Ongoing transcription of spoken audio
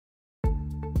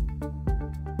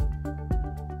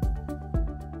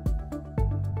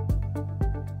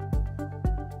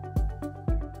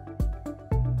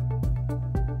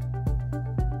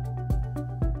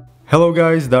Hello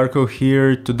guys, Darko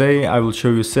here. Today I will show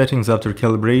you settings after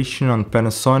calibration on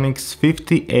Panasonic's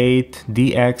 58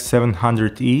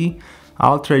 DX700E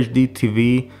Ultra HD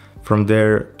TV from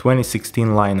their 2016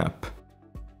 lineup.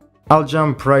 I'll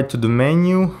jump right to the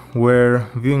menu where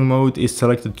viewing mode is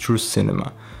selected through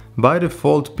cinema. By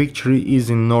default, picture is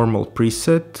in normal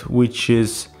preset, which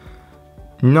is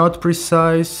not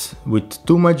precise, with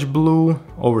too much blue,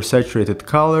 oversaturated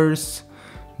colors.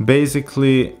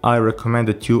 Basically, I recommend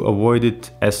that you avoid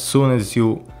it as soon as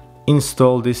you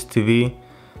install this TV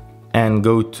and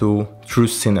go to True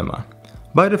Cinema.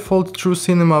 By default, True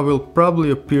Cinema will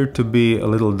probably appear to be a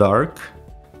little dark,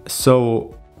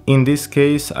 so in this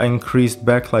case I increased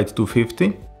backlight to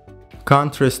 50.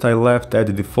 Contrast I left at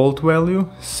the default value,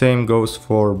 same goes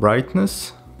for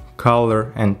brightness,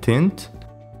 color and tint.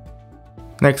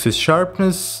 Next is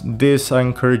sharpness. This I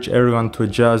encourage everyone to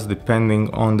adjust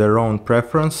depending on their own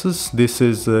preferences. This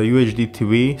is a UHD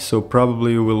TV, so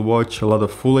probably you will watch a lot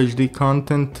of Full HD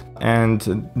content,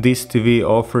 and this TV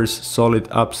offers solid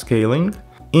upscaling.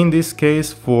 In this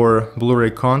case, for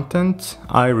Blu-ray content,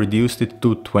 I reduced it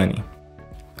to 20.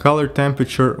 Color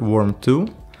temperature warm 2.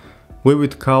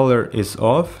 Vivid color is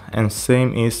off, and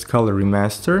same is color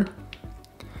remaster.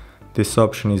 This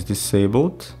option is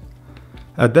disabled.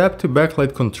 Adaptive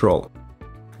backlight control.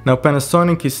 Now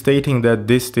Panasonic is stating that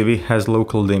this TV has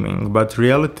local dimming, but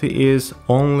reality is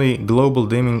only global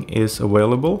dimming is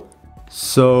available.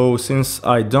 So since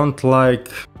I don't like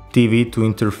TV to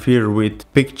interfere with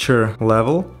picture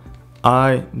level,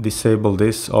 I disable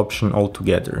this option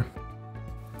altogether.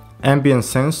 Ambient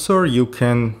sensor, you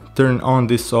can turn on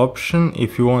this option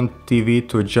if you want TV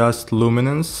to adjust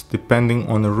luminance depending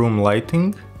on the room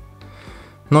lighting.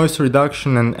 Noise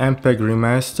reduction and MPEG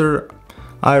remaster,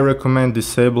 I recommend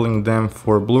disabling them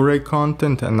for Blu-ray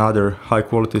content and other high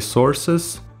quality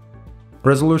sources.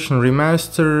 Resolution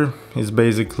remaster is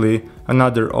basically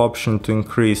another option to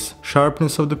increase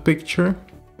sharpness of the picture.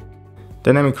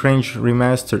 Dynamic range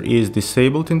remaster is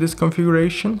disabled in this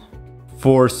configuration.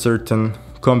 For certain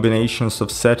combinations of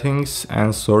settings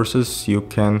and sources you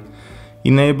can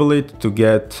enable it to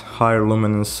get higher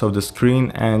luminance of the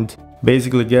screen and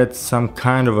basically get some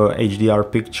kind of a HDR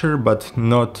picture, but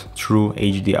not true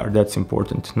HDR. That's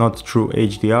important. Not true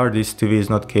HDR. This TV is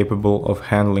not capable of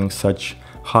handling such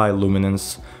high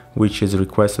luminance, which is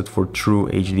requested for true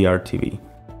HDR TV.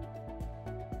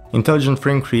 Intelligent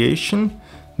frame creation.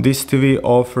 This TV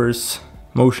offers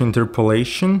motion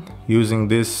interpolation using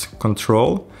this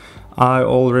control. I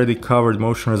already covered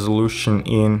motion resolution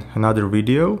in another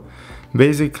video.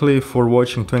 Basically, for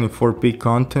watching 24p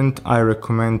content, I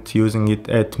recommend using it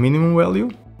at minimum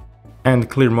value. And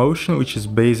clear motion, which is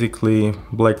basically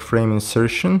black frame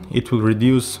insertion, it will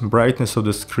reduce brightness of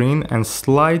the screen and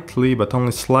slightly, but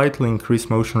only slightly, increase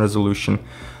motion resolution.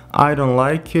 I don't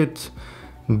like it,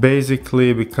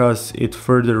 basically because it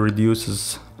further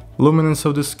reduces luminance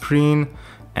of the screen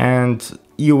and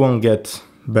you won't get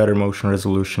better motion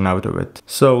resolution out of it.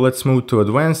 So let's move to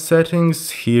advanced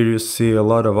settings. Here you see a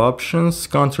lot of options.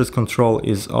 Contrast control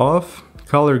is off.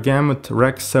 Color gamut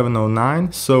Rec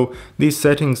 709. So these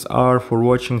settings are for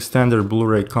watching standard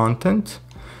Blu-ray content.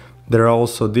 There are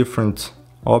also different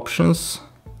options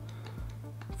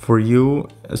for you,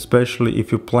 especially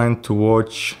if you plan to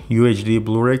watch UHD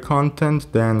Blu-ray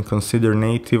content, then consider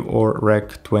native or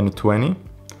Rec 2020.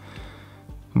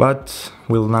 But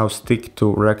we'll now stick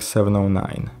to Rec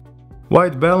 709.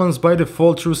 White balance. By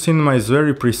default, True Cinema is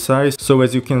very precise, so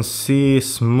as you can see,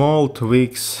 small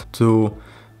tweaks to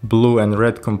blue and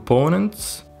red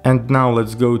components. And now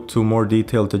let's go to more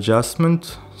detailed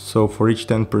adjustment. So for each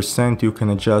 10% you can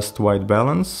adjust white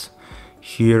balance.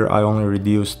 Here I only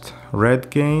reduced red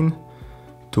gain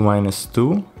to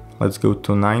 -2. Let's go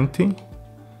to 90.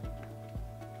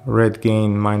 Red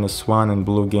gain -1 and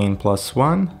blue gain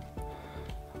 +1.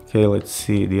 Okay, let's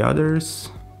see the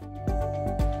others.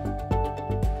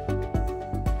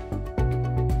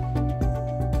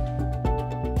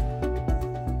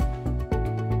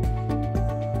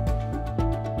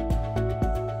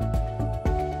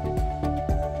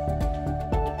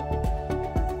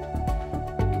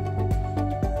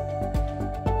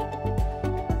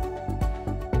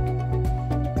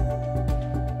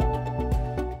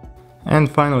 And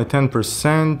finally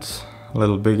 10%, a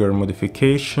little bigger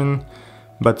modification.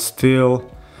 But still,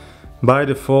 by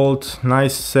default,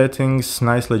 nice settings,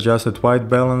 nicely adjusted white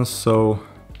balance, so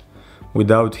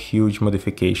without huge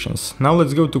modifications. Now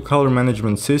let's go to color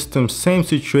management system. Same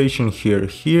situation here.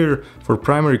 Here, for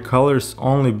primary colors,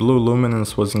 only blue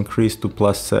luminance was increased to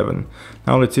 +7.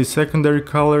 Now let's see secondary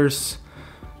colors.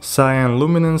 Cyan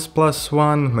luminance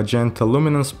 +1, magenta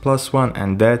luminance +1,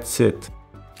 and that's it.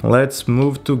 Let's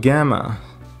move to gamma.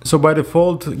 So by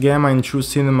default, gamma in True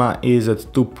Cinema is at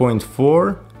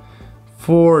 2.4.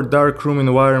 For darkroom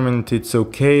environment it's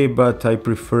okay, but I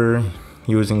prefer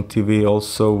using TV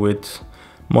also with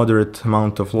moderate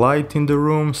amount of light in the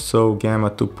room, so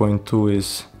gamma 2.2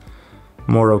 is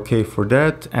more okay for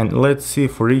that. And let's see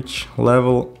for each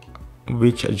level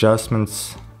which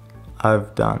adjustments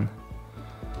I've done.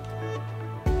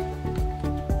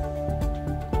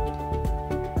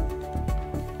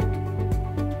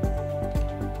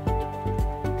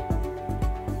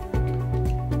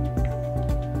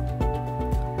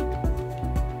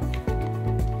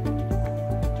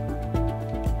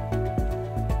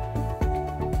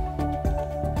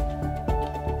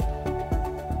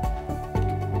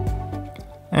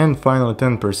 And finally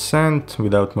 10%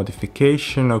 without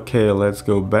modification. Okay, let's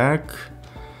go back.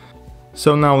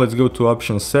 So now let's go to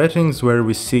option settings, where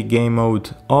we see game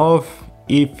mode off.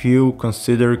 If you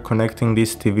consider connecting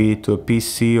this TV to a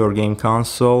PC or game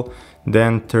console,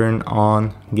 then turn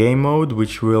on game mode,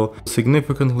 which will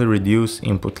significantly reduce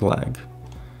input lag.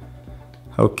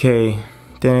 Okay,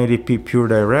 1080p pure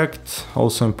direct,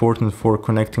 also important for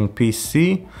connecting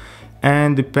PC.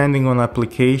 And depending on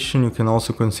application, you can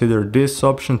also consider this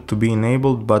option to be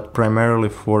enabled, but primarily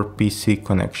for PC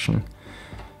connection.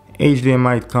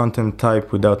 HDMI content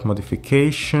type without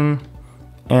modification,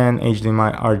 and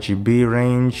HDMI RGB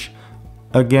range.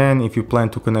 Again, if you plan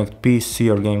to connect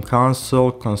PC or game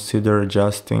console, consider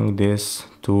adjusting this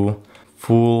to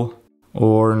full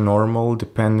or normal,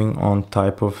 depending on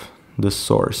type of the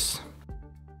source.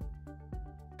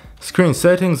 Screen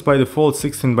settings, by default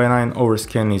 16:9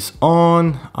 overscan is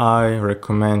on. I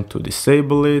recommend to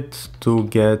disable it to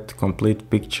get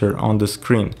complete picture on the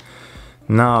screen.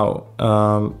 Now,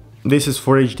 this is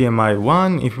for HDMI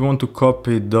 1. If you want to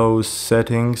copy those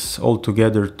settings all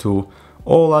together to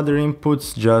all other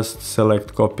inputs, just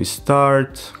select copy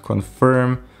start,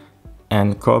 confirm,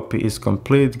 and copy is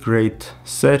complete. Great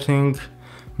setting,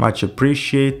 much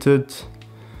appreciated.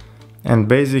 And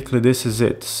basically this is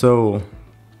it. So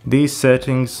these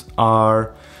settings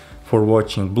are for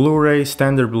watching Blu-ray,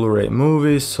 standard Blu-ray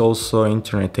movies, also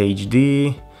Internet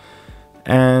HD,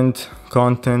 and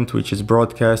content which is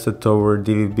broadcasted over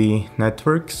DVB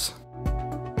networks.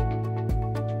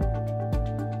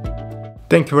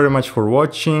 Thank you very much for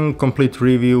watching. Complete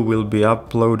review will be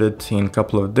uploaded in a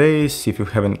couple of days. If you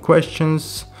have any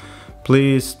questions,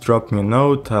 please drop me a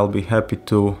note. I'll be happy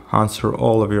to answer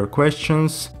all of your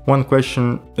questions. One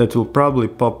question that will probably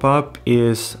pop up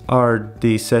is, are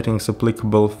these settings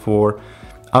applicable for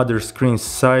other screen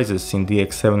sizes in the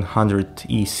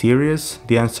DX700E series?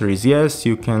 The answer is yes.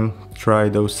 You can try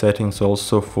those settings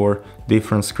also for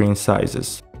different screen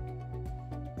sizes.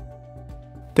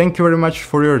 Thank you very much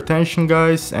for your attention,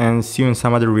 guys, and see you in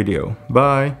some other video.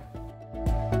 Bye!